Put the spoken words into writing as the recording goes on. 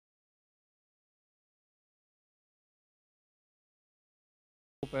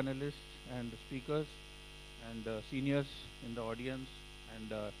co-panelists and speakers and seniors in the audience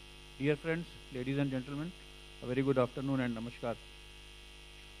and dear friends, ladies and gentlemen, a very good afternoon and namaskar.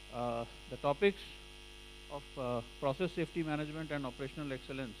 The topics of process safety management and operational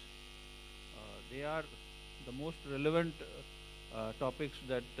excellence, they are the most relevant topics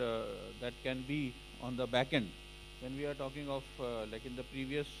that can be on the back end. When we are talking of, like in the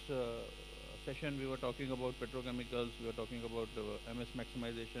previous session, we were talking about petrochemicals, we were talking about MS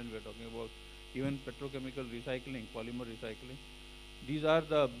maximization, we were talking about even petrochemical recycling, polymer recycling. These are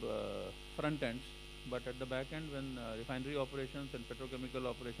the front ends, but at the back end, when refinery operations and petrochemical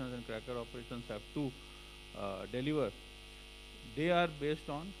operations and cracker operations have to deliver, they are based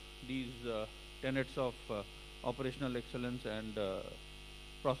on these tenets of operational excellence and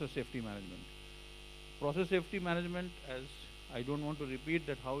process safety management. Process safety management, as I don't want to repeat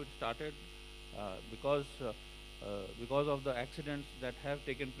that how it started, because of the accidents that have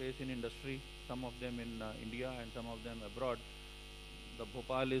taken place in industry, some of them in India and some of them abroad. The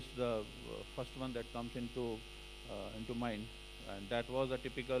Bhopal is the first one that comes into mind, and that was a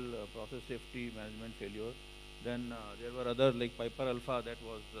typical process safety management failure. Then there were other like Piper Alpha, that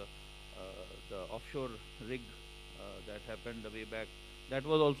was the offshore rig that happened way back. That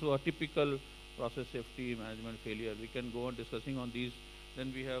was also a typical process safety management failure. We can go on discussing on these.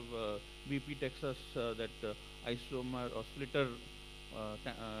 Then we have BP Texas, that isomer or splitter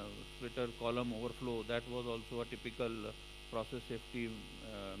column overflow. That was also a typical process safety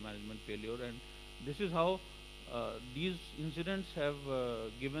management failure. And this is how these incidents have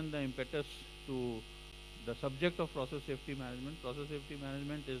given the impetus to the subject of process safety management. Process safety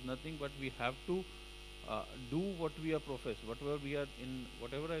management is nothing but we have to do what we are professed,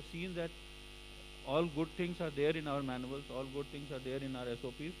 whatever I've seen, that all good things are there in our manuals, all good things are there in our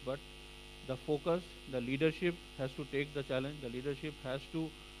SOPs, but the focus, the leadership has to take the challenge, the leadership has to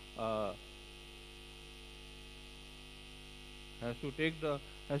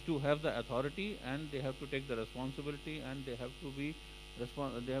have the authority, and they have to take the responsibility, and they have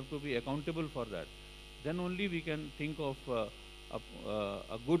to be accountable for that. Then only we can think of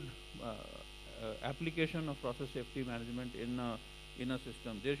a good application of process safety management in a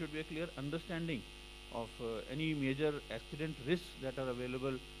system. There should be a clear understanding of any major accident risks that are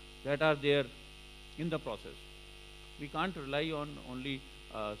available, that are there in the process. We can't rely on only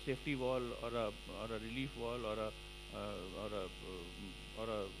a safety wall or a relief wall or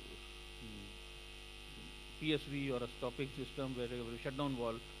a PSV or a stopping system where a shutdown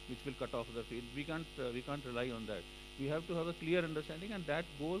wall which will cut off the feed. We can't rely on that. We have to have a clear understanding, and that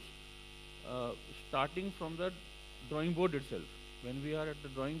goes starting from the drawing board itself. When we are at the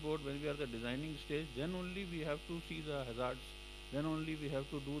drawing board, when we are at the designing stage, then only we have to see the hazards. Then only we have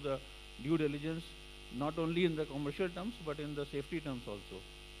to do the due diligence, not only in the commercial terms but in the safety terms also.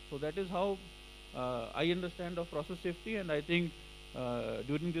 So that is how I understand of process safety, and I think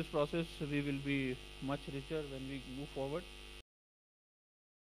during this process we will be much richer when we move forward.